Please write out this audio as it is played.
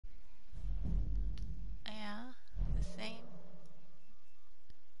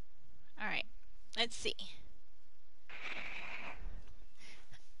Let's see.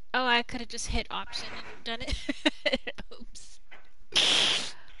 Oh, I could have just hit option and done it. Oops.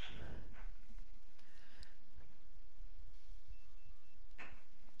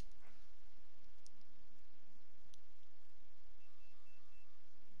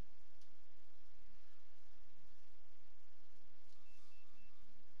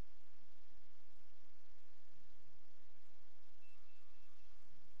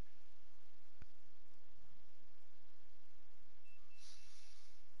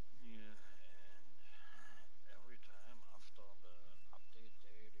 Yeah, and every time after the update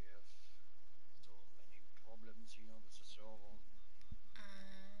day, they have so many problems here with the server.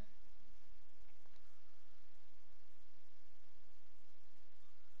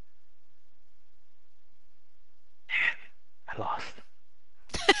 I lost.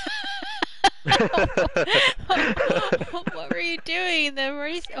 What were you doing?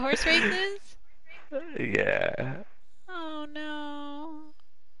 The horse races? Yeah. Oh no.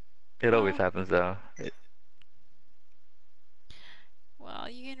 It always Well, happens though. well,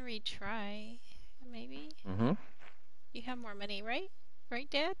 you can retry. Maybe Mm-hmm. you have more money, right? Right,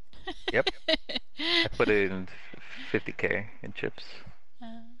 Dad? Yep. I put it in 50K in chips.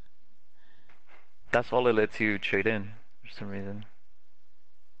 uh, That's all it lets you trade in for some reason.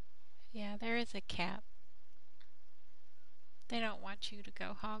 yeah, there is a cap. They don't want you to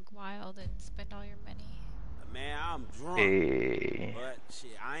go hog wild and spend all your money. Man, I'm drunk. Hey. But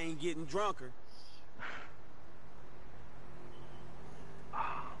shit, I ain't getting drunker. All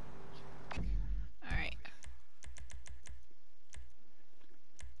right.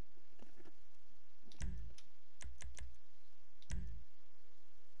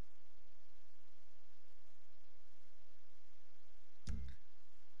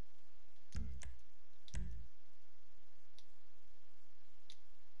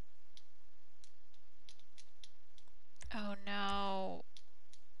 Oh no.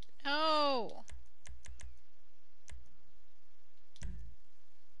 No.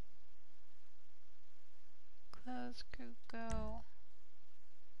 Close group go.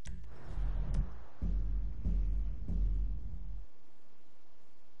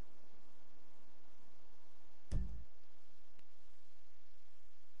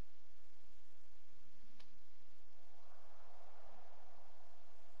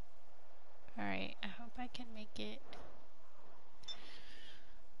 All right. I hope I can make it.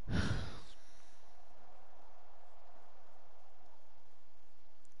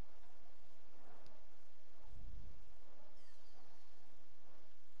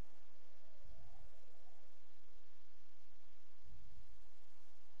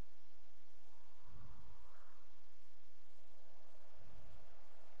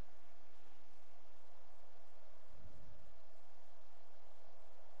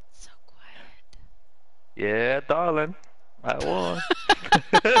 So quiet. Yeah, darling. I won.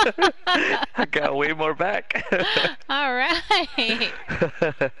 I got way more back. All right.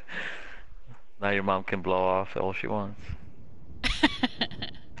 Now your mom can blow off all she wants.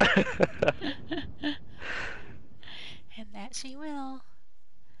 And that she will.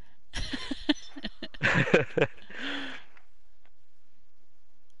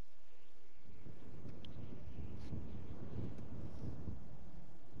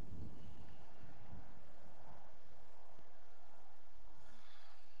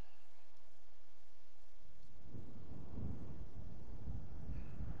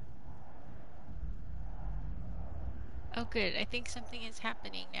 Oh, good. I think something is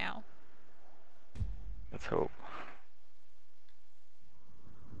happening now. Let's hope.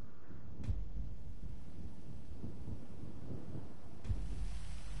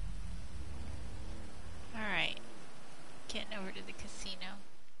 All right. Getting over to the casino.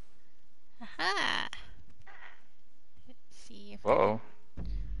 Aha! Let's see if I can Uh-oh.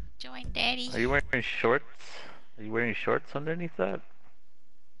 join Daddy. Are you wearing shorts? Are you wearing shorts underneath that?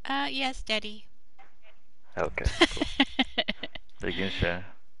 Yes, Daddy. Okay, cool. Making sure.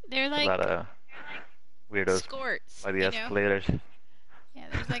 They're A lot like of weirdos skirts, by the you know? escalators. Yeah,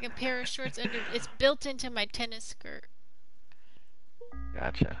 there's like a pair of shorts under. It's built into my tennis skirt.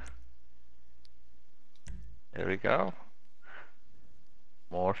 Gotcha. There we go.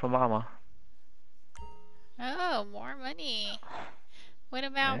 More for mama. Oh, more money. What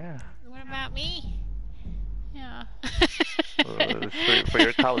about Yeah. what about me? Yeah. It's for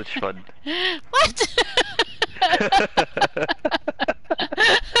your college fund. What?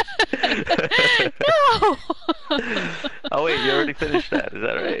 No. Oh wait, you already finished that. Is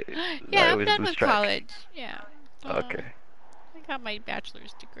that right? I Yeah, I'm always done lose with track. college. Yeah. Okay. I got my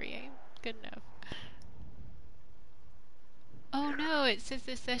bachelor's degree. Good enough. Oh no, it says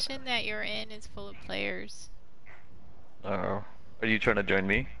the session that you're in is full of players. Oh, are you trying to join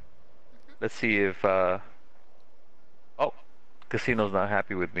me? Let's see if oh, casino's not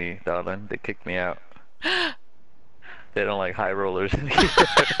happy with me, darling. They kicked me out. They don't like high rollers in here.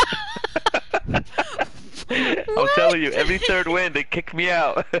 I'm telling you, every third win, they kick me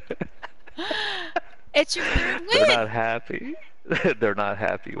out. It's your third They're win! not happy. They're not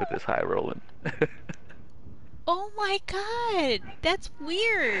happy with this high rolling. Oh my god! That's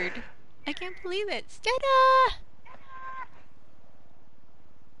weird! I can't believe it. Stella!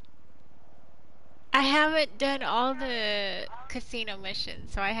 I haven't done all the casino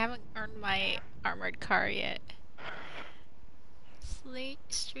missions, so I haven't earned my armored car yet.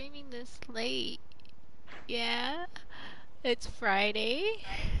 Streaming this late. Yeah, it's Friday,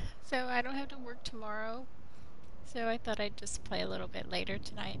 so I don't have to work tomorrow. So I thought I'd just play a little bit later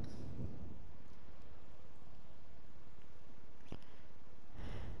tonight.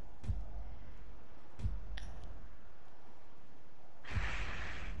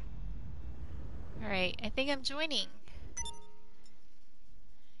 Alright, I think I'm joining.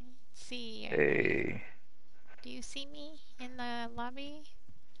 Let's see. Hey. Do you see me in the lobby?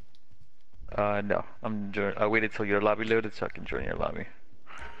 No. I waited till your lobby loaded so I can join your lobby.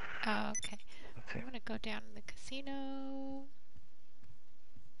 Oh, okay. Let's see. I'm gonna go down to the casino.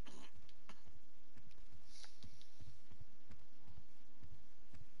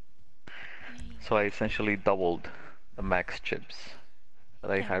 So I essentially doubled the max chips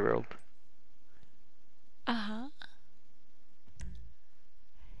that I Yeah. high rolled. Uh-huh.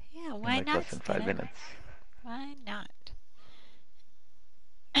 Yeah, In why like not? less than 5 Stella? minutes. Why not?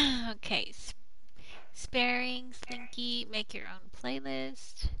 Okay, sparing, Slinky, make your own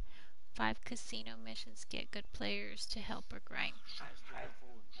playlist. 5 casino missions, get good players to help or grind.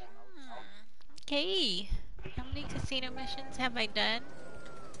 Okay, how many casino missions have I done?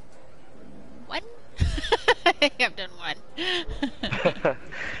 1? I think I've done 1.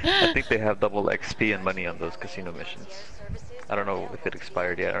 I think they have double XP and money on those casino missions. I don't know if it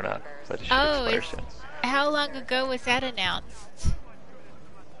expired yet or not, but it should expire soon. How long ago was that announced?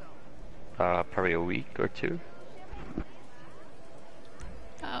 Probably a week or 2.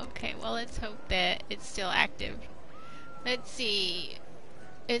 Okay, well let's hope that it's still active. Let's see.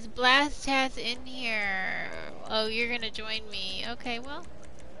 Is Blast Taz in here? Oh, you're gonna join me. Okay, well,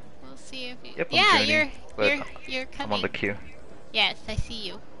 we'll see if you. Yep, I'm yeah, joining, but you're coming. I'm on the queue. Yes, I see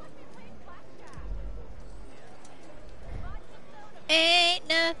you. Ain't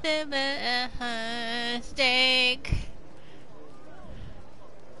nothing but a mistake.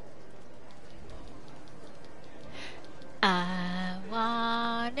 I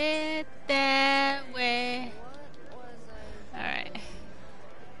want it that way. Alright.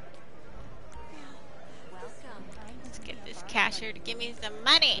 Let's get this cashier to give me some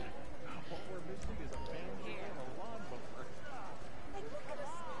money.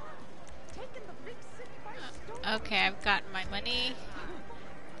 Okay, I've gotten my money.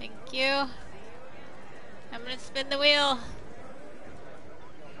 Thank you. I'm gonna spin the wheel.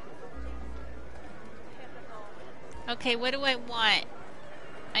 Okay, what do I want?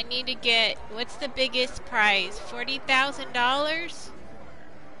 I need to get, what's the biggest prize? $40,000?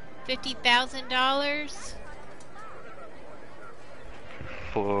 $50,000?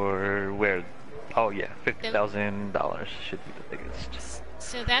 For where? Oh yeah, $50,000 should be the biggest.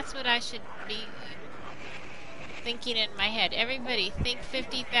 So that's what I should be thinking in my head. Everybody, think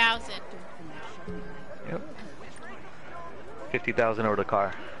 50,000. Yep. 50,000 or the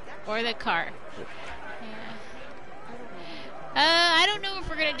car. Or the car. Yep. Yeah. I don't know if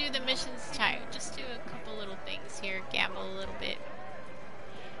we're gonna do the missions time. Just do a couple little things here, gamble a little bit.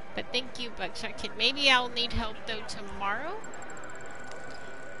 But thank you, Buckshot Kid. Maybe I'll need help though tomorrow.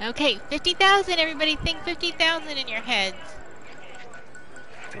 Okay, 50,000. Everybody, think 50,000 in your heads.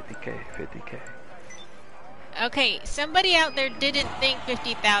 50K, 50K. Okay, somebody out there didn't think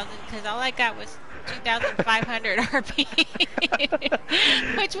 50,000 because all I got was 2,500 RP.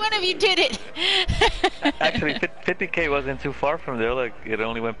 Which one of you did it? Actually, 50K wasn't too far from there. Like, it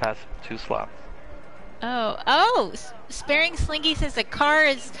only went past 2 slots. Oh, Sparing Slinky says the car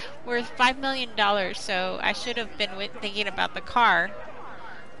is worth $5 million, so I should have been thinking about the car.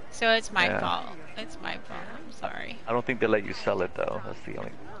 So it's my fault. It's my fault. I'm sorry. I don't think they let you sell it, though. That's the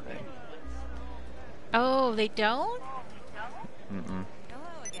only thing. Oh, they don't? Mm-mm.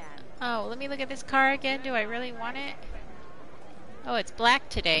 Oh, let me look at this car again. Do I really want it? Oh, it's black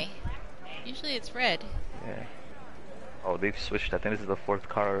today. Usually it's red. Yeah. Oh, they've switched. I think this is the 4th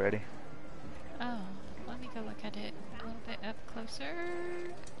car already. Oh, let me go look at it a little bit up closer.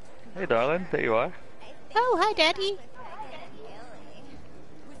 Hey, darling. There you are. Oh, hi, Daddy.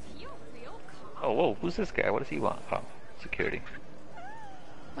 Oh, whoa, who's this guy? What does he want? Oh, security.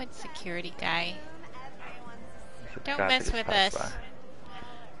 What security guy? He's a Don't cop that mess just with passed us. by.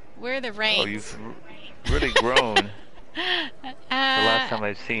 We're the Oh, reins. you've really grown. The last time uh,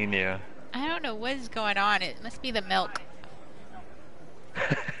 I've seen you. I don't know what is going on. It must be the milk.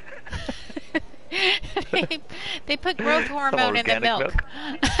 they put growth Some hormone in the organic milk.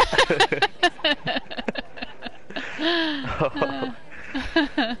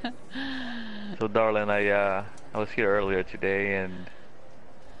 So, darling, I was here earlier today, and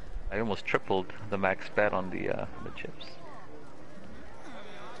I almost tripled the max bet on the chips.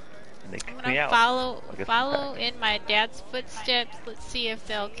 And they I'm kicked gonna me out. follow I guess I'm follow back. in my dad's footsteps. Let's see if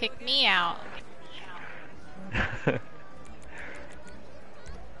they'll kick me out.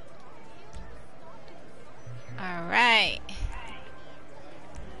 All right.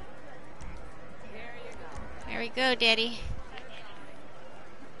 There we go, Daddy.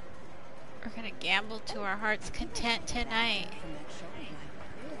 We're gonna gamble to our heart's content tonight.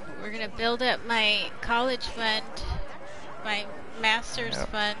 We're gonna build up my college fund, my master's Yep.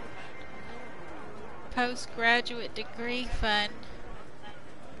 fund, postgraduate degree fund.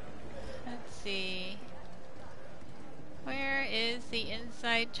 Let's see. Where is the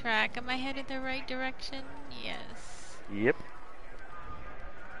inside track? Am I headed the right direction? Yes. Yep,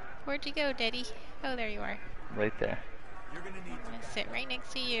 Where'd you go, Daddy? Oh, there you are. right there. You're gonna need I'm gonna sit right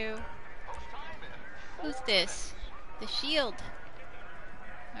next to you. Who's this? The Shield.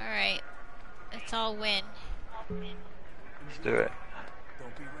 Alright. Let's all win. Let's do it.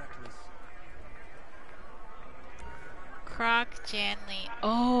 Don't be reckless. Croc Janley.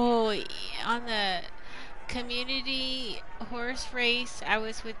 Oh, on the community horse race, I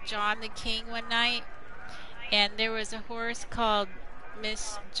was with John the King one night, and there was a horse called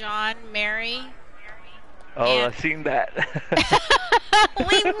Miss John Mary. Oh, And- I've seen that.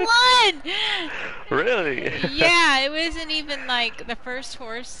 We won! Really? Yeah, it wasn't even like the first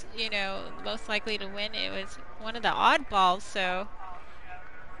horse, most likely to win. It was one of the oddballs, so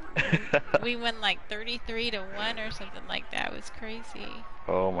we won like 33-1 or something like that. It was crazy.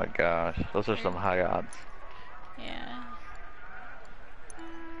 Oh my gosh, those are some high odds. Yeah.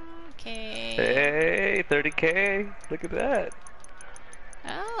 Okay. Hey, 30K! Look at that.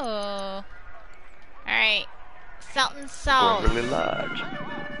 Oh. Alright. Salt and Going salt. really large.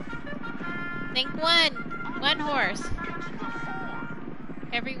 Think one horse.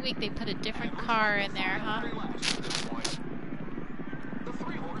 Every week they put a different car in there, huh?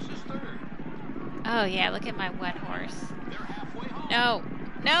 Oh yeah, look at my one horse. No!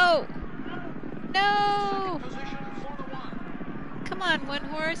 No! No! Come on, one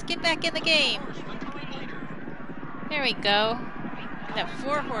horse, get back in the game. There we go. And that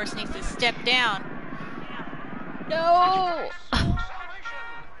 4 horse needs to step down. No!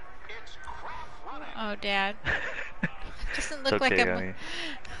 Oh, Dad. Doesn't look It's like okay, I'm. honey.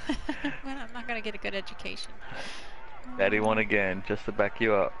 Well, I'm not gonna get a good education. Daddy won again, just to back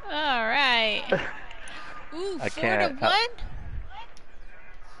you up. All right. Ooh, I 4 can't- to 1.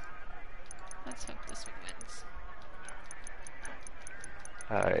 Let's hope this one wins.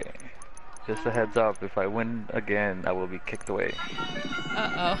 Alright. Just a heads up, if I win again, I will be kicked away.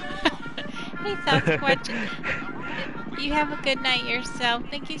 Uh oh. Hey, Sasquatch. You have a good night yourself.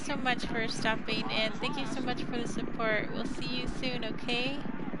 Thank you so much for stopping in. Thank you so much for the support. We'll see you soon, okay?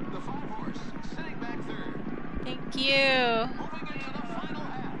 Thank you.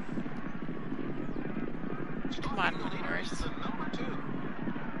 Come on, one horse.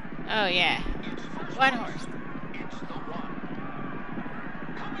 Oh, yeah. One horse.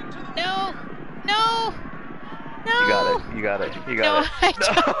 No! No! No! You got it, you got it, you got No, it.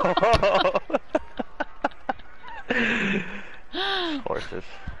 No! Horses.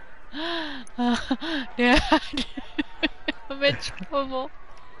 Dad. I'm in trouble.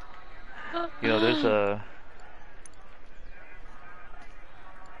 You know, there's a...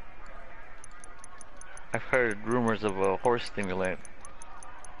 I've heard rumors of a horse stimulant.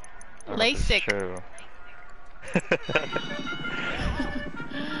 I don't know if it's LASIK. true.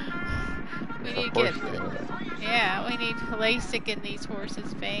 We A need to horse get. stimulant. Yeah, we need LASIK in these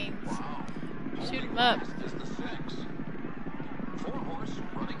horses' veins. Shoot them up.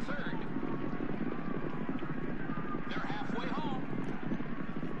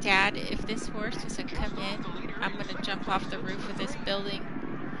 Dad, if this horse doesn't come in, I'm gonna jump off the roof of this building.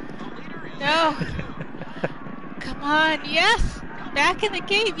 No! Come on, yes! Back in the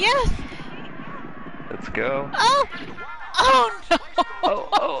game, yes! Let's go. Oh! Oh no!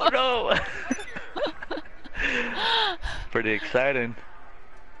 Oh no! Pretty exciting.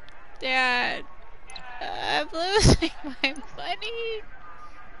 Dad, I'm losing my money.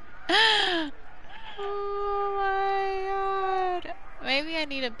 Oh my god. Maybe I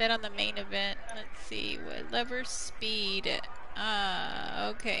need a bet on the main event. Let's see. What lever speed?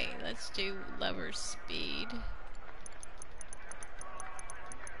 Okay. Let's do lever speed.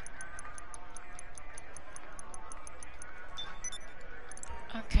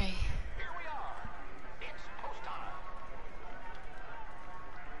 Okay.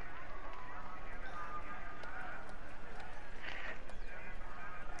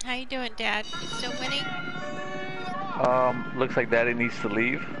 How you doing, Dad? You still winning? Looks like Daddy needs to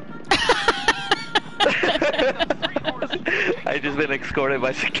leave. I just been escorted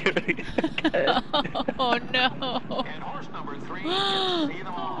by security. Oh no.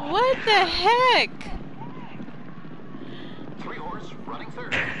 What the heck?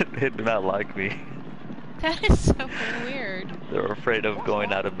 They do not like me. That is so weird. They're afraid of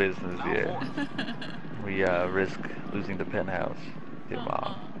going out of business, yeah. We risk losing the penthouse. Dear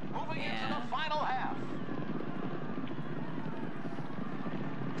Mom. Yeah.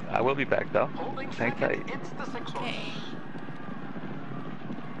 I will be back though. Hang tight. Okay.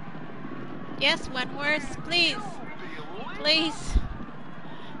 Yes, one horse, please. Please.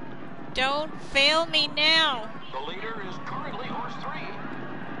 Don't fail me now. The leader is currently horse 3.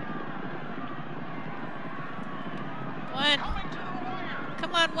 One.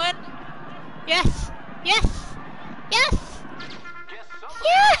 Come on, one. Yes. Yes. Yes.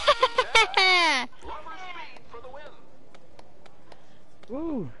 Yeah.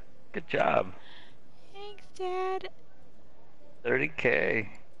 Woo! Good job. Thanks, Dad. 30K.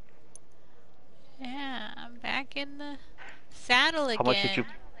 Yeah, I'm back in the saddle again.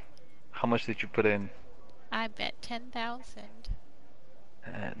 How much did you put in? I bet 10,000.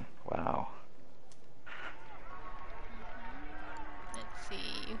 And wow. Let's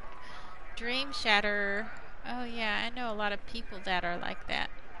see. Dream Shatter. Oh yeah, I know a lot of people that are like that.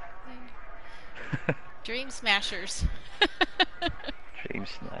 Dream Smashers. Dream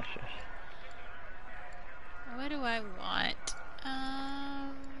Smashers. What do I want?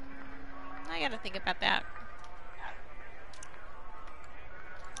 I gotta think about that.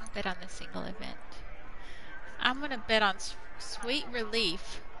 I'll bet on the single event. I'm gonna bet on Sweet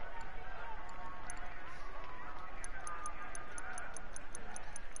Relief.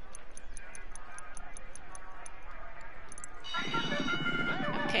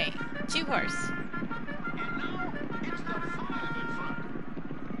 Okay, 2 horse. It's the 5 in front.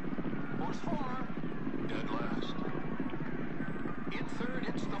 Horse 4, dead last. In third,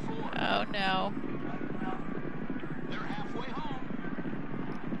 it's the 4. Oh no. They're halfway home.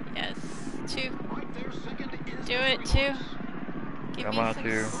 Yes, 2. Right there, second is Do the it, 3 2. horse. Give Come me on, some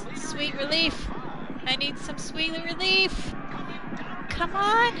 2. sweet relief. I need some sweet relief. Come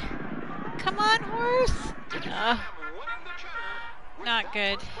on. Come on, horse. Not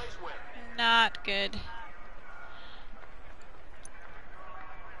good. Not good.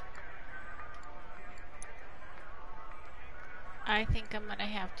 I think I'm gonna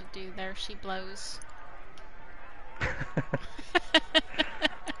have to do There She Blows.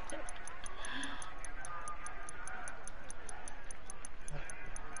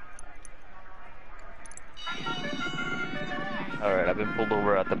 Alright, I've been pulled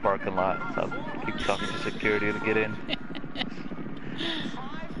over at the parking lot, so I'll keep talking to security to get in.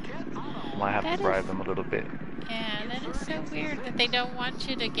 Might have That to bribe is- them a little bit. Yeah, that is so weird that they don't want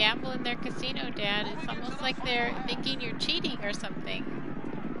you to gamble in their casino, Dad. It's almost like they're thinking you're cheating or something.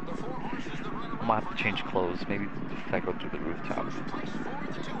 I might have to change clothes, maybe if I go through the rooftop.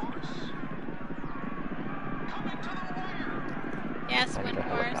 Yes, I one need a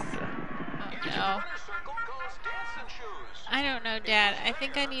horse. helicopter. Oh no. I don't know, Dad. I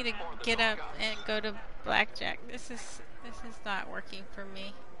think I need to get up and go to blackjack. This is not working for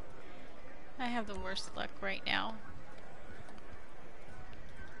me. I have the worst luck right now.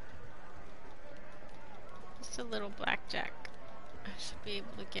 Just a little blackjack. I should be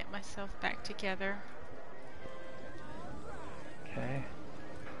able to get myself back together. Okay.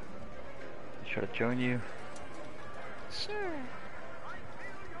 Should I join you? Sure.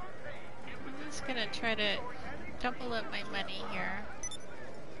 I'm just gonna try to double up my money here.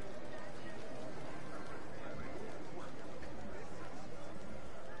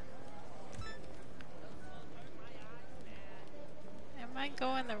 Am I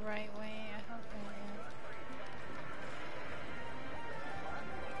going the right way? I hope I am.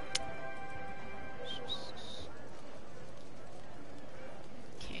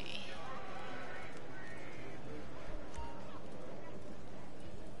 Okay.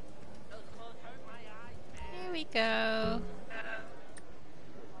 Here we go.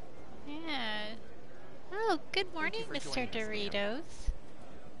 Yeah. Oh, good morning, Mr. Doritos.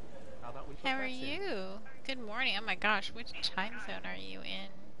 about we put How are bets in? you? Good morning. Oh my gosh, which time zone are you in?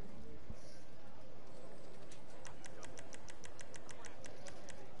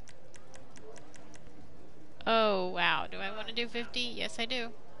 Oh wow, do I want to do 50? Yes, I do.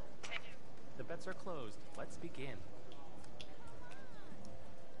 The bets are closed. Let's begin.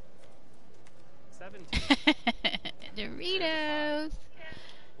 17. Doritos.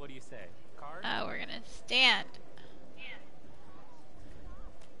 What do you say? Card? Oh, we're gonna stand.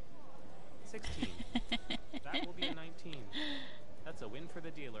 16. That will be a 19. That's a win for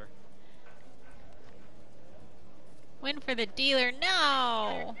the dealer. Win for the dealer.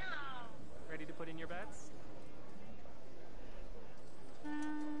 No. Ready to put in your bets?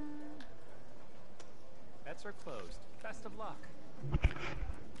 Bets are closed. Best of luck.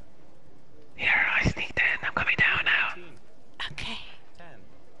 Here, I sneaked in. I'm coming down now. 19. Okay. 10.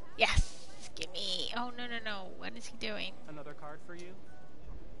 Yes. Give me. Oh no no no. What is he doing? Another card for you.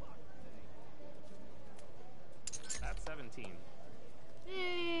 That's 17.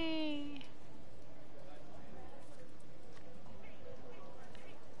 Yay.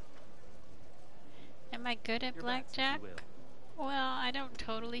 Am I good at Your bets, if you blackjack? will. Well, I don't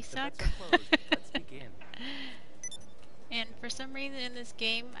totally The suck. bets are closed. Let's begin. And for some reason in this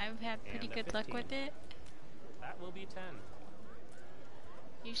game, I've had pretty And a good luck 15. with it. That will be 10.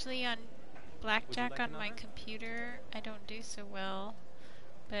 Usually on blackjack like on my another? computer, I don't do so well.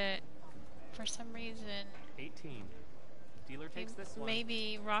 But for some reason, 18. Dealer takes this one.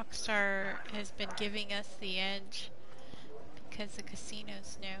 maybe Rockstar has been giving us the edge because the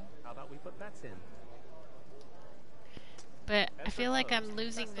casinos know. How about we put bets in? But I Bets are feel like I'm closed.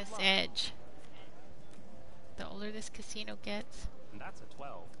 losing Best of this luck. edge. The older this casino gets, And that's a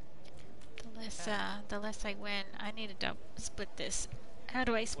 12. the less I win. I need to split this. How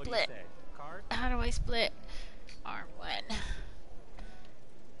do I What do you split? say? Card? How do I split? Arm one.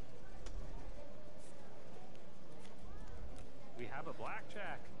 We have a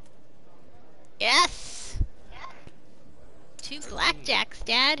blackjack. Yes! 2 blackjacks,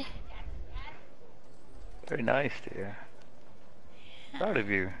 Dad. Very nice, dear. Proud of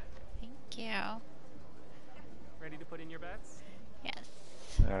you. Thank you. Ready to put in your bets? Yes.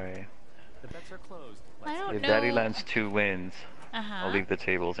 Alright. The bets are closed. I don't If know. Daddy lands 2 wins, Uh-huh. I'll leave the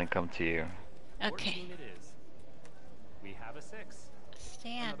tables and come to you. 14 Okay. it is. We have a 6.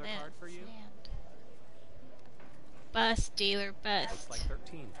 Stand Another then. card for you? Stand. Bust, dealer, Looks bust. like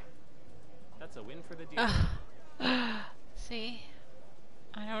 13. That's a win for the dealer. Ugh. See?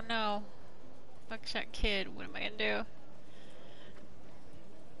 I don't know. Buckshot Kid, what am I gonna do?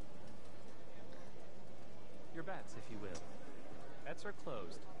 Your bets, if you will. Bets are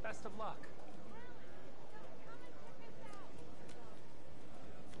closed. Best of luck.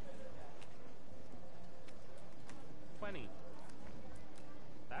 $20.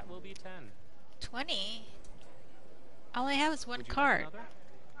 That will be 10. 20? All I have is one Would you like card. another?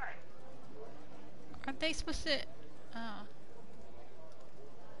 Aren't they supposed to... Oh.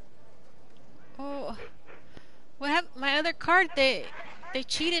 Oh. What happened? My other card, they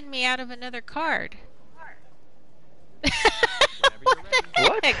cheated me out of another card. Whenever you're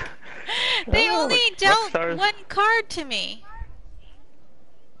ready. What? They Oh, only dealt Rockstar's- one card to me.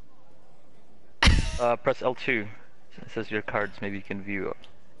 Press L2. It says your cards. Maybe you can view.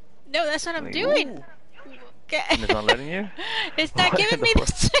 No, that's what I'm Wait, doing. ooh. Okay. And it's not letting you? It's not What giving in me the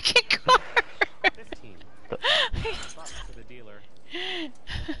the second card. 15. Bucks to the dealer.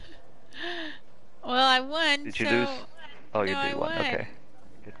 Well, I won. Did you so lose? Oh, you no, I did one. won. Okay.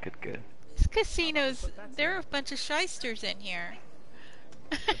 Good, good, good. These casinos, there are a bunch of shysters in here.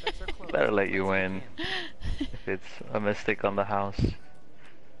 The bets are closed. Better let you win. Begin. If it's a mistake on the house.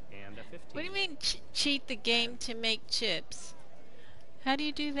 And a 15. What do you mean cheat the game to make chips? How do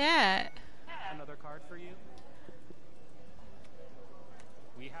you do that? Another card for you.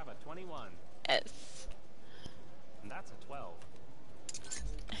 We have a 21. Yes. And that's a 12.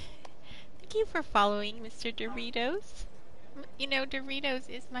 Thank you for following, Mr. Doritos. You know, Doritos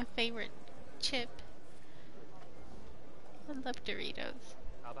is my favorite chip. I love Doritos.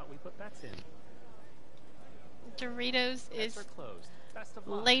 How about we put bets in? Doritos Bets is are closed. Best of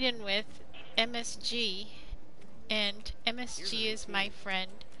luck. laden with MSG, and MSG is my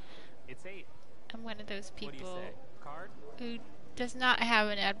friend. It's 8. I'm one of those What do you people say? Card? who does not have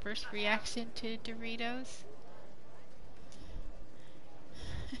an adverse reaction to Doritos.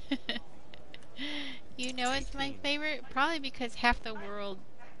 You know it's my 18. favorite? Probably because half the world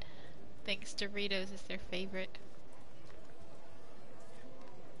thinks Doritos is their favorite.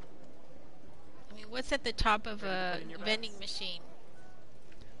 I mean, what's at the top of Ready to a put in your vending bets? machine?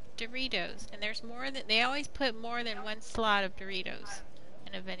 Doritos. And there's more than, they always put more than one slot of Doritos. And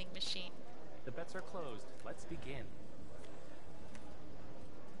in a vending machine. The bets are closed. Let's begin.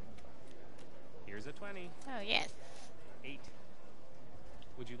 Here's a 20. Oh, yes. 8.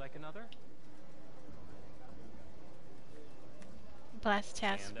 Would you like another? Blast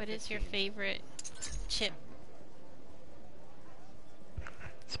House, And a what is your 15. favorite chip?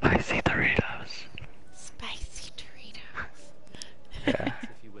 Spicy Doritos. Spicy Doritos. Yeah.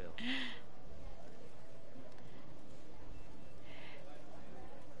 If you will.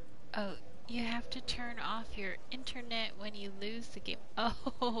 Oh, you have to turn off your internet when you lose the game.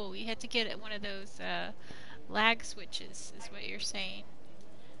 Oh, you had to get one of those lag switches, is what you're saying.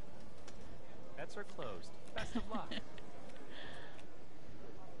 Bets are closed. Best of luck.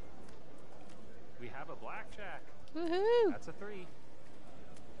 We have a blackjack. Woohoo! That's a 3.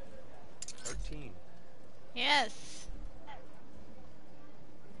 13. Yes.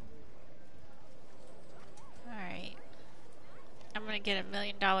 Alright. I'm gonna get $1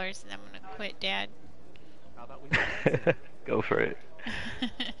 million and I'm gonna quit, Dad. How about we put bets in? Go for it.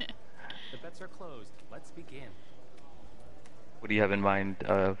 The bets are closed. Let's begin. What do you have in mind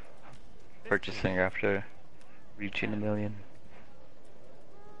of 15. purchasing after reaching 1 million?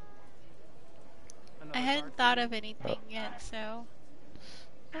 Another I card hadn't for thought you. of anything yet, so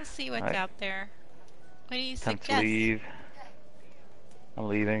we'll see what's Alright. out there. What do you Time to suggest? leave. I'm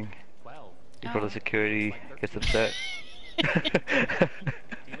leaving 12. before Oh. the security gets upset.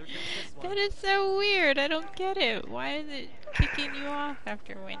 Dealer takes this one. That is so weird. I don't get it. Why is it kicking you off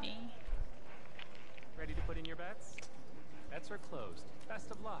after winning? Ready to put in your bets? Bets are closed.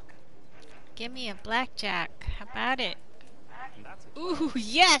 Best of luck. Give me a blackjack. How about it? And that's a 12. Ooh,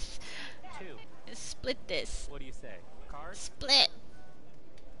 yes! 2. Split this. What do you say? Card? Split.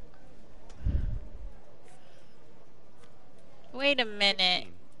 Wait a minute.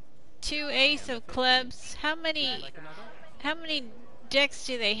 15. 2 ace And a of 15. clubs. How Would many you like another? how many decks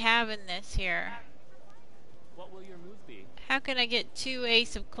do they have in this here? What will your move be? How can I get 2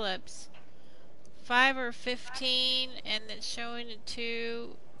 ace of clubs? 5 or 15 and it's showing a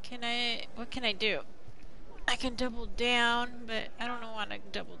 2. What can I do? I can double down, but I don't want to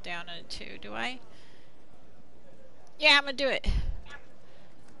double down on a 2, do I? Yeah, I'm gonna do it.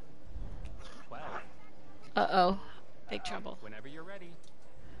 12. Uh-oh. Big trouble. Whenever you're ready.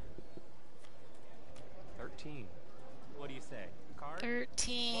 13. What do you say? Card?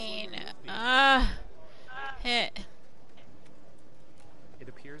 13. What will your move be? Hit. It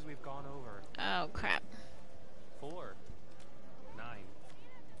appears we've gone over. Oh, crap. 4. 9.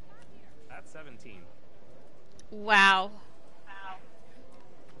 That's 17. Wow.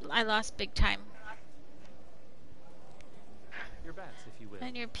 I lost big time. Your bets, if you will.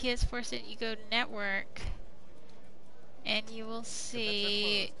 On your PS4 set, you go to network, and you will The bets are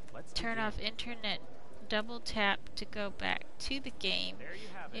see closed. Let's turn begin. off internet. Double tap to go back to the game. There you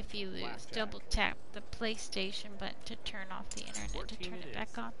have it. If you lose, Blackjack. double tap the PlayStation button to turn off the internet to 14 turn it it back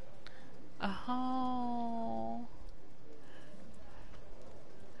is. on. Oh.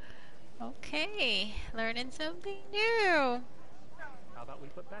 Okay, learning something new. How about we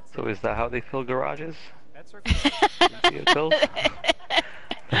put bets So in? is that how they fill garages? Bets are closed. Vehicles?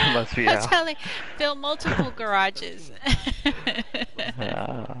 That must be That's how. how they fill multiple garages.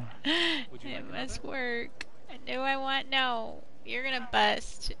 Ah. Would you It like must another? work. Do I want? No. You're gonna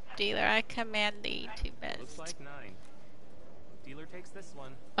bust, dealer. I command thee to Looks bust. like 9. Dealer takes this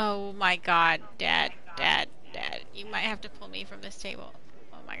one. Oh my god, Dad, Dad, Dad. You might have to pull me from this table.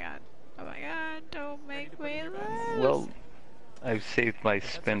 Oh my god. Oh my god, don't Ready to make put in me your bets? lose. Well, I've saved my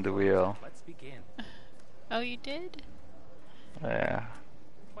Bets are spin the closed. wheel. Let's begin. Oh, you did? Yeah.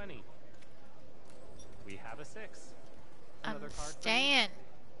 20. We have a 6. I'm Another card for you. staying.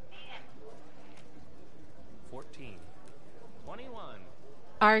 14. 21.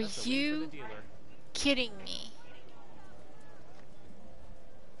 Are That's a win for the you dealer. kidding me?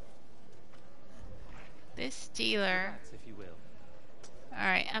 This dealer. Bets, if you will.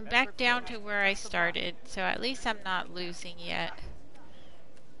 Alright, I'm Bets back are down to closed. where I Best of luck. started, so at least I'm not losing yet.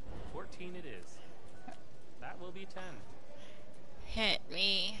 14 it is. That will be 10. Hit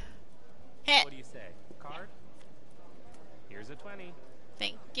me. Hit. What do you say? Card? Here's a 20.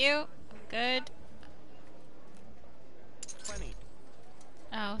 Thank you. I'm good. 20.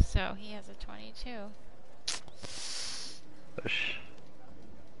 Oh, so he has a 22. Push.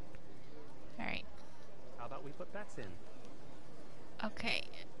 Alright. How about we put bets in? Okay.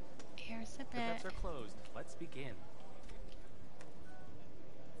 Here's the The bet. bets are closed. Let's begin.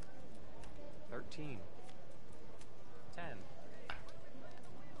 13. 10.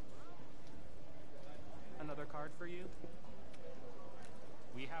 Another card for you.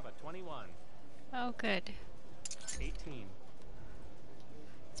 We have a 21. Oh, good. 18.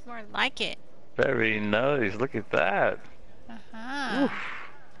 It's more like it. Very nice. Look at that. Uh-huh. Oof.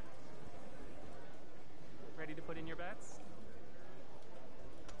 Ready to put in your bets?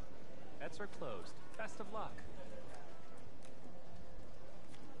 Bets are closed. Best of luck.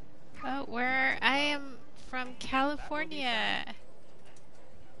 Oh, where I am from California.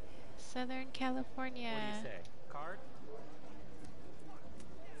 Southern California. What do you say? Card?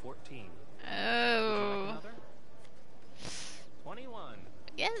 14. Would you like Oh. another? 21.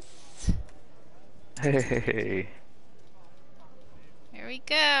 Yes. Hey. Here we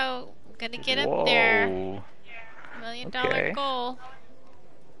go. I'm gonna get up there. Whoa. $1 million Okay. goal.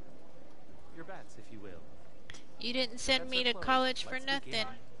 Your bets, if you will. You didn't send Bets me are to closed. college for Let's nothing. begin.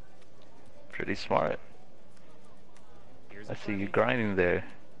 Pretty smart. Here's I a see you 30. grinding there.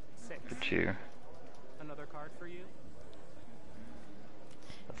 6. Look at you. Another card for you.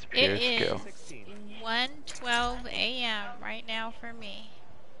 That's pure It skill. is 16. 1:12 a.m. right now for me.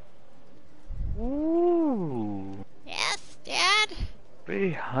 Ooh. Yes, Dad.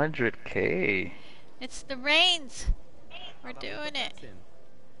 300K. It's the rains. We're How about we put doing it. bets in?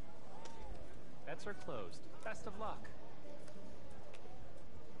 Bets are closed. Best of luck.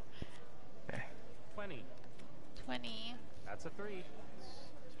 Okay. 20. 20. That's a 3.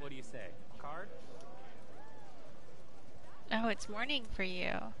 What do you say? Card? Oh, it's morning for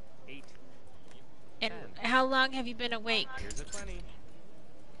you. 8. And 10. how long have you been awake? Here's a 20.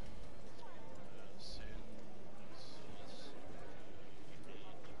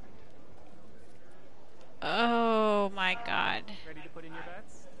 Oh my God. Ready to put in your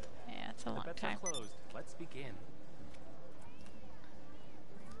bets? Yeah, it's a The long bets time. are closed. Let's begin.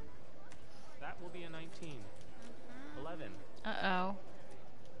 That will be a 19. 11. Uh-oh.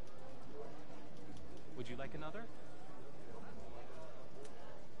 Would you like another?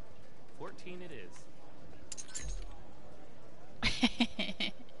 14 it is.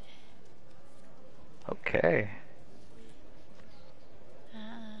 Okay.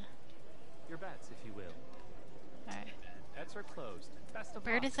 Your bets, if you will. Alright. Bets are closed. Best of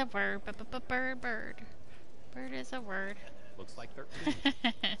Bird luck. is a word. Bird. Bird is a word. Looks like 13.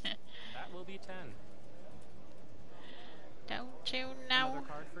 That will be 10. Don't you Another know?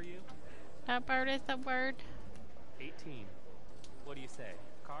 card for you. A bird is a word. 18. What do you say?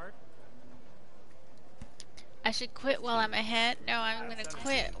 Card? I should quit while I'm ahead. No, I'm gonna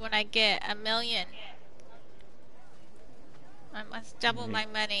quit when I get $1 million. I must double my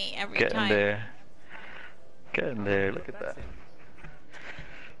money every Getting time. there. Getting there. Look Put at bets that. in.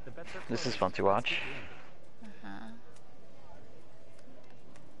 The bets are This is closed. fun to Let's watch. begin. Uh-huh.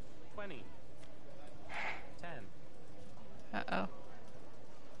 20. 10. Uh-oh.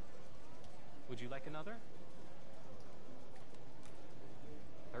 Would you like another?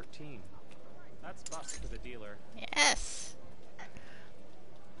 13. That's bust for the dealer. Yes.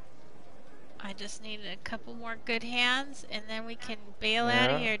 I just need a couple more good hands, and then we can bail out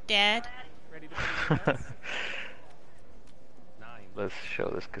of Yeah. here, Dad. Ready to put in your bets? 9. Let's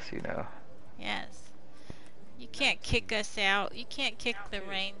show this casino. Yes. You can't kick us out. You can't kick the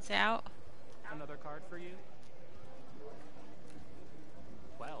reins out. Another card for you.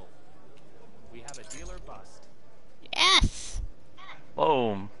 12. We have a dealer bust. Yes.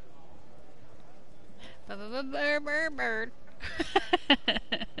 Boom. Bird.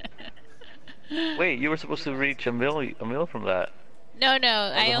 Wait, you were supposed to reach a mil from that. No, I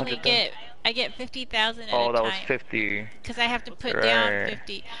the only 100,000? I get 50,000 at Oh, a that was time. 50. Because I have to put down Right.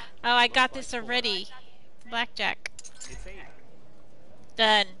 50. Oh, I got this already. Blackjack. It's 8.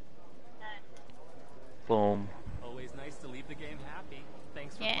 Done. Boom. Always nice to leave the game happy.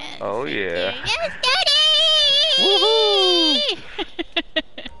 Thanks for Yes. playing. Oh, thank yeah. you. Yes, Daddy!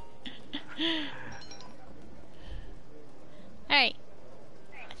 Alright.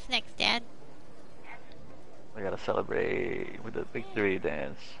 What's next, Dad? We gotta celebrate with the victory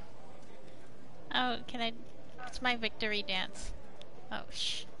dance. Oh, can I... It's my victory dance. Oh,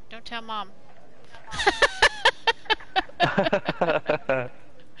 shh. Don't tell Mom.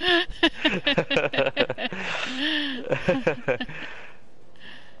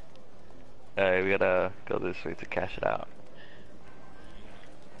 Alright, we gotta go this way to cash it out.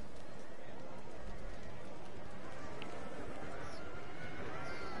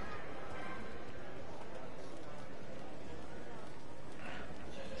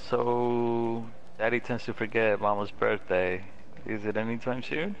 So, Daddy tends to forget Mama's birthday. Is it anytime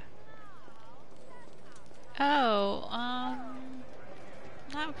soon? Oh,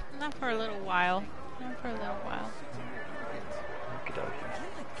 not for a little while. Not for a little while. Okey-dokey.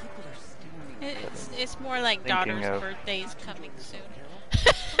 It's more like Thinking daughter's of- birthday's coming soon.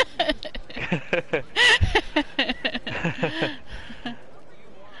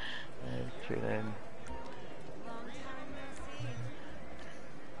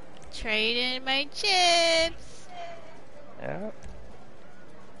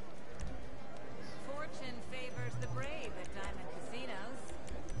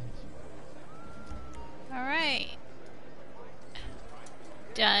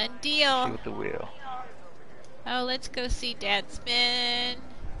 See wheel. with the wheel. Oh, let's go see Dad spin.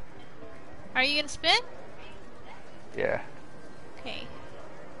 Are you gonna spin? Yeah. Okay.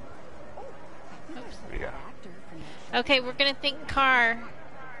 Oops. Here we go. Okay, we're gonna think car.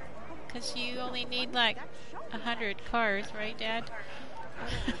 Cause you only need like 100 cars, right, Dad?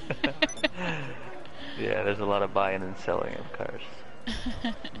 Yeah, there's a lot of buying and selling of cars.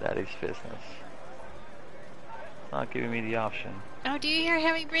 Daddy's business. It's not giving me the option. Oh, do you hear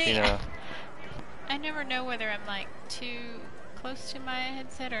heavy breathing? You know, I never know whether I'm like too close to my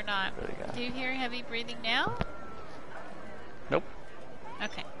headset or not. there we go. Do you hear heavy breathing now? Nope.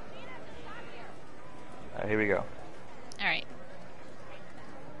 Okay. Alright, here we go. Alright.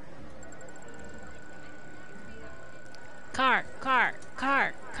 Car, car,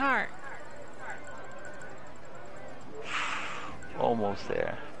 car, car. Almost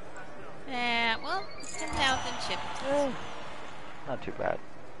there. Well, 10,000 chips. Not too bad.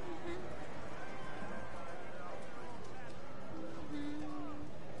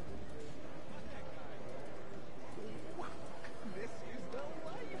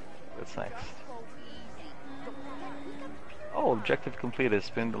 What's next? Oh, objective completed.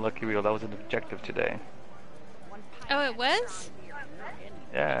 Spin the lucky wheel. That was an objective today. Oh, it was?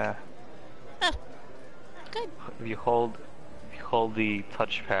 Yeah. Oh, good. If you hold the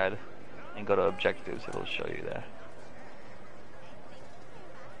touchpad and go to objectives, it'll show you there.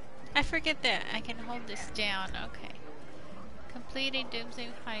 I forget that I can hold this down. Okay. Complete a Doomsday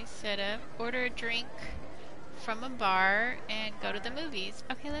Heist setup. Order a drink from a bar and go to the movies.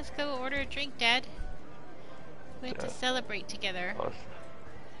 Okay, let's go order a drink, Dad. We have to celebrate together. Oh,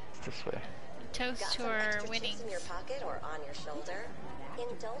 it's this way. Toast to our winnings. In your pocket or on your shoulder?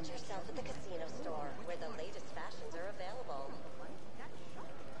 Indulge yourself at the casino store, where the latest fashions are available.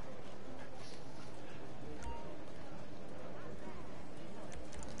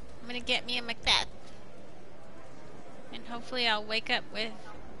 I'm gonna get me a Macbeth. And hopefully I'll wake up with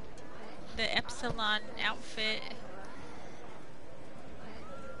the Epsilon outfit.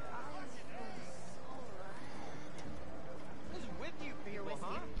 Who's with you people,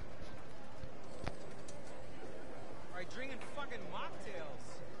 huh? Alright, drinking fucking mocktails.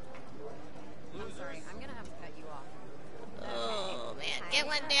 Losers. Sorry, I'm gonna have to cut you off. Oh man, get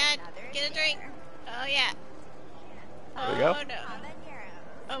one, Dad. Get a drink. Oh yeah. There we go. Oh no.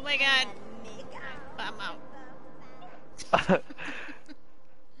 Oh my God. I'm out.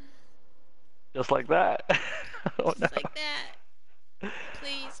 Just like that. Oh no. Just like that.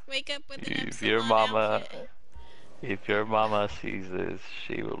 Please wake up with an If Epsilon your mama, outfit. if your mama sees this,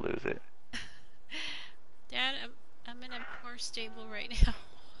 she will lose it. Dad, I'm in a poor stable right now.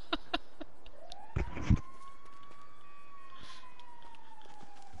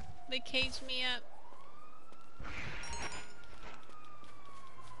 They caged me up.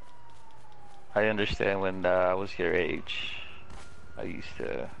 I understand when I was your age, I used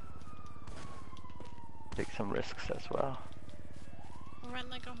to take some risks as well. Run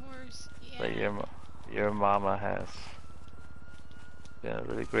like a horse. Yeah. But your mama has been a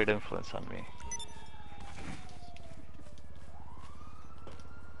really great influence on me.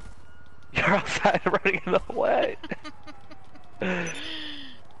 You're outside running in the wet. I'm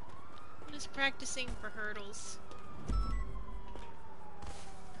just practicing for hurdles.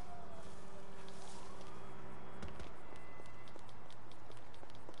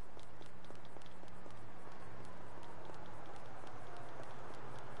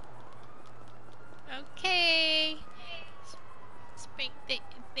 Okay.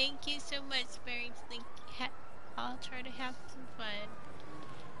 Thank you so much, Sparings. I'll try to have some fun.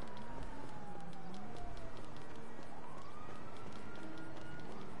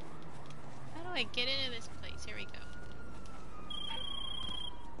 How do I get into this place? Here we go.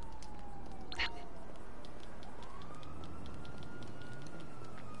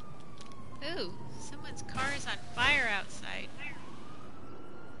 Ooh, someone's car is on fire outside.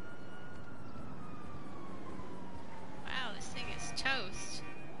 Wow, this thing is toast.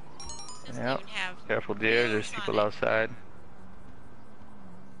 Doesn't Yep. even have Careful, dear. There's wheels on people it. outside.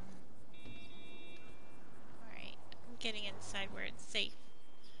 Alright, I'm getting inside where it's safe.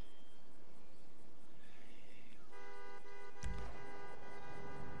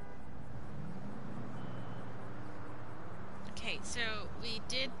 Okay, so we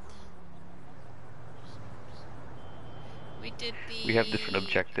did the We have different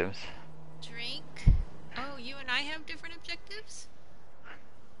objectives. drink. Oh, you and I have different objectives?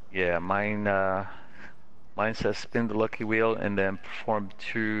 Yeah, mine says spin the lucky wheel and then perform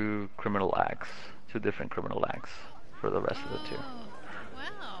two different criminal acts for the rest of the two. Oh,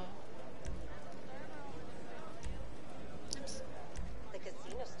 wow. The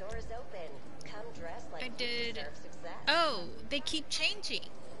casino store is completed. Deserve success. Oh, they keep changing.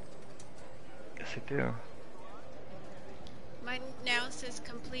 Yes, I do. Mine now says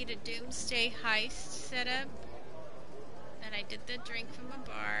complete a Doomsday Heist setup. And I did the drink from a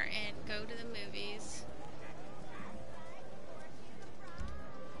bar and go to the movies.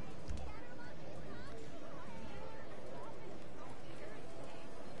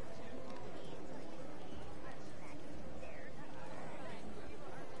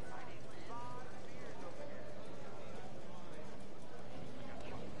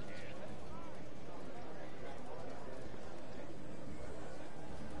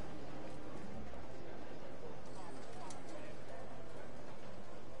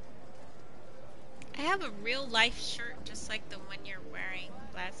 I have a real life shirt just like the one you're wearing,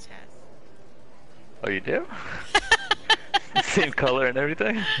 Blast has. Oh, you do? Same color and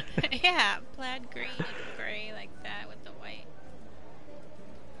everything? Yeah, plaid green and gray like that with the white.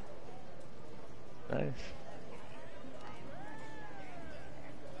 Nice.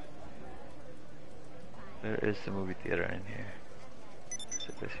 There is the movie theater in here. Is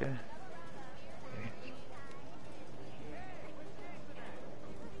it this here? Okay.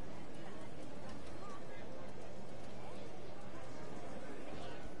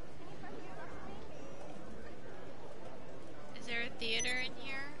 Is there a theater in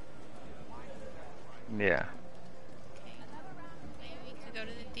here? Yeah. Okay. Maybe we could go to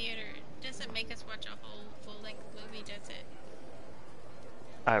the theater. It doesn't make us watch a whole full-length movie, does it?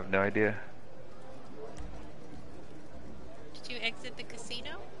 I have no idea. Did you exit the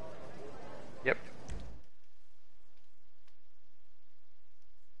casino? Yep.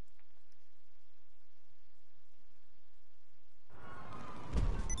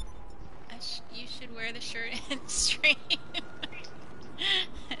 You should wear the shirt and stream. That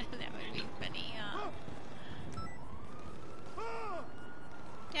would be funny, huh?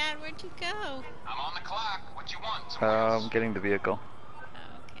 Dad, where'd you go? I'm on the clock. What you want? Some wheels? Getting the vehicle. Oh,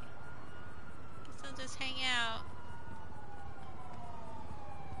 okay. Guess I'll just hang out.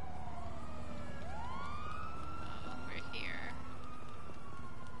 Over here.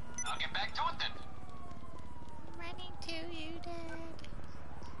 I'll get back to it then. I'm running to you, Dad.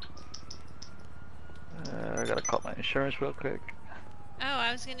 I gotta call my insurance real quick. Oh,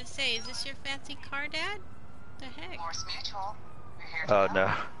 I was gonna say, is this your fancy car, Dad? The heck? Morse Mutual. You're here Oh to no.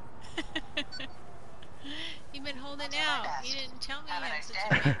 help. You've been holding I'll do my out. best. You didn't tell me Have you a had nice such day.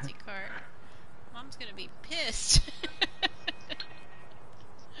 a fancy car. Mom's gonna be pissed.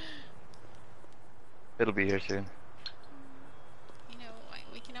 It'll be here soon. You know,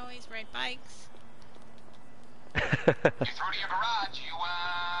 we can always ride bikes. You're through to your garage. You,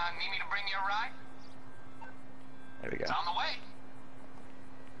 need me to bring you a ride? There we go. It's on the way.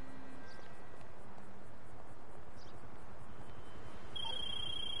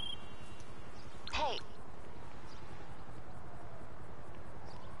 Hey,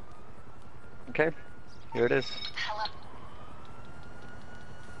 Okay, here it is. hello.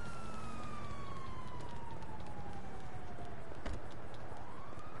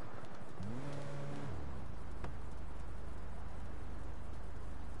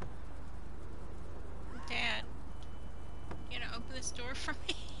 Dad, you gonna open this door for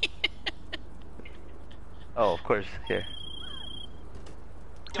me? Oh, of course, here.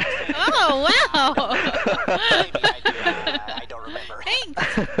 Oh, wow! Maybe I do. I don't remember.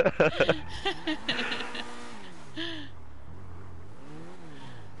 Thanks!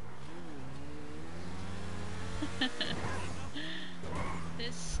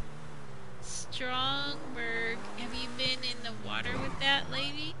 This Strongberg, have you been in the water with that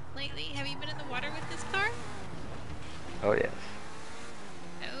lady lately? Have you been in the water with this car? Oh yes.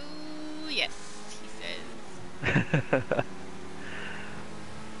 Oh, yes, he says.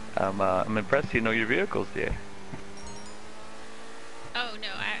 I'm impressed you know your vehicles, dear. Oh, no,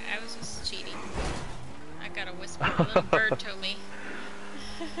 I was just cheating. I got a whisper. A little bird told me.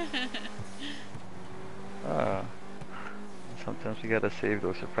 Sometimes you gotta save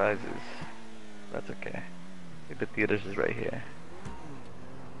those surprises. That's okay. I think the theaters is right here.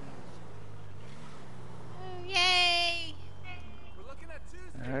 Oh, yay! We're looking at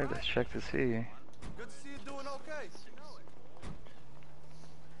Tuesday, Alright, right? let's check to see. Good to see you doing okay.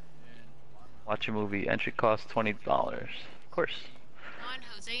 Watch a movie. Entry cost $20. Of course. On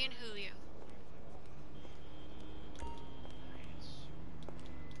Jose and Julio.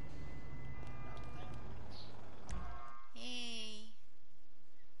 Yay.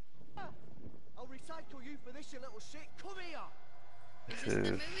 I'll recycle you for this, you little shit. Come here. Is This this the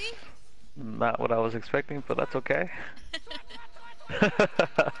is movie? not what I was expecting, but that's okay.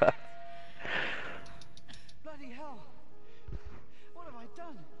 Bloody hell. What have I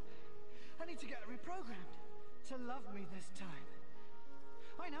done? I need to get reprogrammed. To love me this time.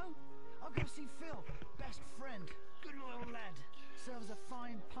 I know. I'll go see Phil. Best friend. Good loyal lad. Serves a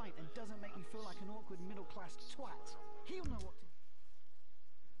fine pint and doesn't make me feel like an awkward middle-class twat. He'll know what to...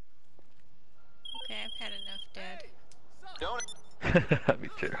 Okay, I've had enough, Dad. Don't. Me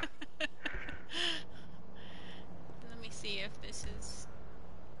too. Let me see if this has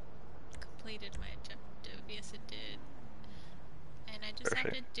completed my objective. Yes, it did. And I just have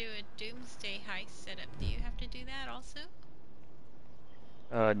to Perfect. do a doomsday heist setup. Do you have to do that also?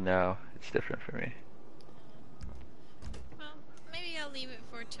 No, it's different for me. Well, maybe I'll leave it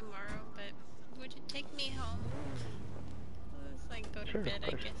for tomorrow, but would you take me home? Let's like go to Sure, of bed, I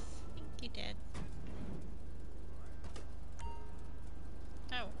course. guess. Thank you, Dad.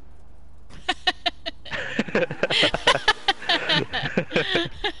 Oh.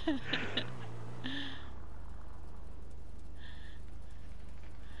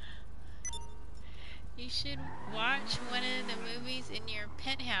 You should watch one of the movies in your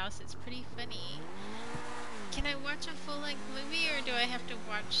penthouse. It's pretty funny. Can I watch a full-length movie, or do I have to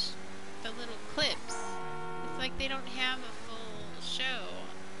watch the little clips? It's like they don't have a full show.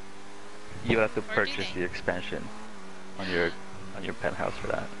 You have to Or do purchase they? the expansion on your penthouse for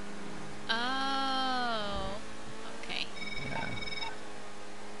that. Oh. Okay. Yeah.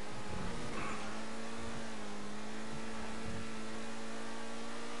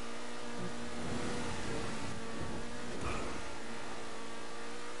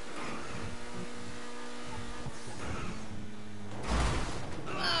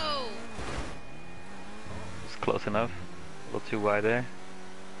 Whoa! It's close enough. A little too wide there.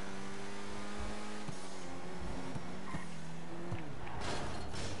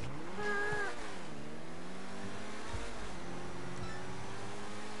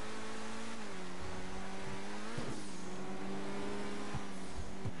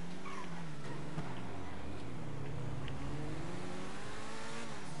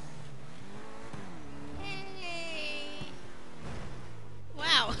 Hey!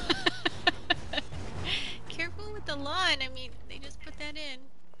 Wow! Careful with the lawn. I mean, they just put that in.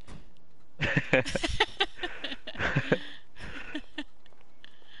 Let's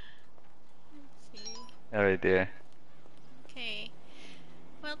see. Alright, dear. Okay.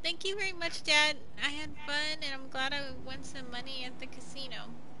 Well, thank you very much, Dad. I had fun, and I'm glad I won some money at the casino.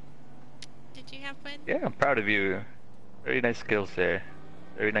 Did you have fun? Yeah, I'm proud of you. Very nice skills there.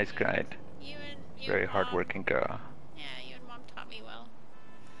 Very nice grind. You and Very Mom. hardworking girl. Yeah, you and Mom taught me well.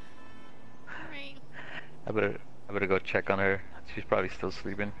 Alright. I better go check on her. She's probably still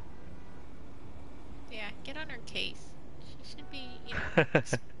sleeping. Yeah, get on her case. She should be, you know,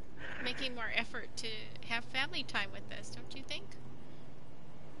 making more effort to have family time with us, don't you think?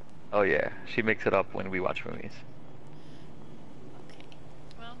 Oh yeah, she makes it up when we watch movies. Okay.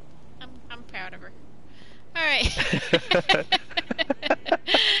 Well, I'm proud of her. All right.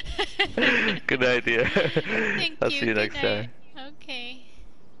 Good idea. Thank I'll you. see you Good next night. time. Okay.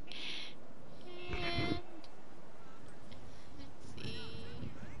 And let's see.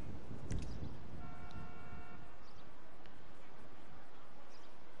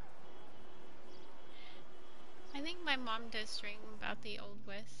 I think my mom does dream about the Old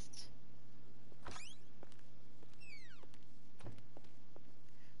West.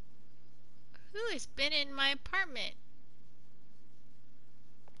 Who has been in my apartment?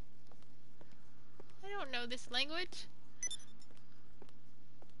 I don't know this language.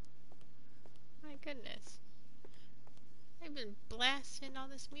 My goodness. I've been blasting all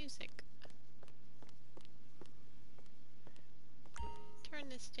this music. Turn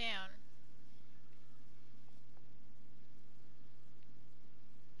this down.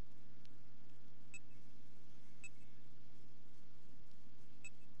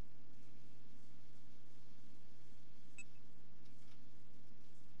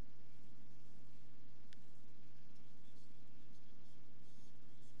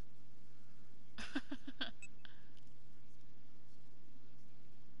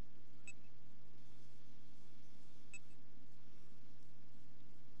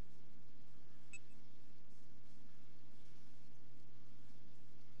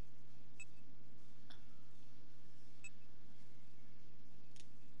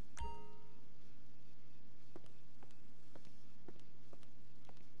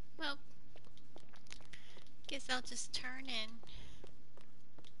 Well, guess I'll just turn in.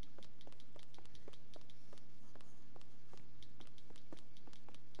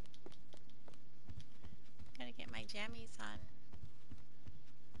 Gotta get my jammies on.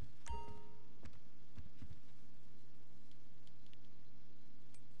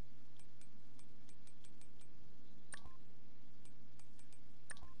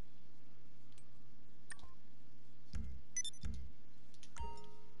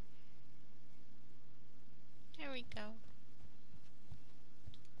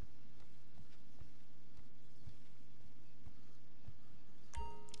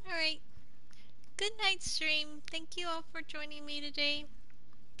 night, stream. Thank you all for joining me today.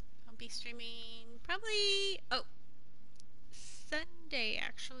 I'll be streaming probably, Sunday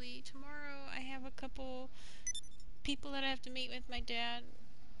actually. Tomorrow I have a couple people that I have to meet with my dad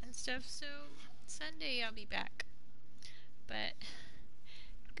and stuff, so Sunday I'll be back. But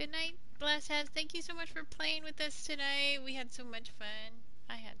good night, Blast Heads. Thank you so much for playing with us tonight. We had so much fun.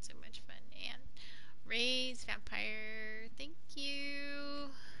 I had so much fun. And Ray's Vampire, thank you.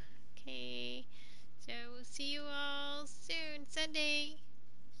 Okay, so we'll see you all soon, Sunday.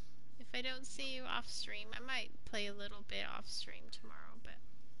 If I don't see you off stream, I might play a little bit off stream tomorrow, but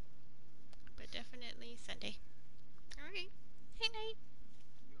definitely Sunday. Alright, hey night.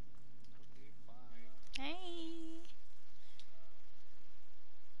 Okay, bye. Hey.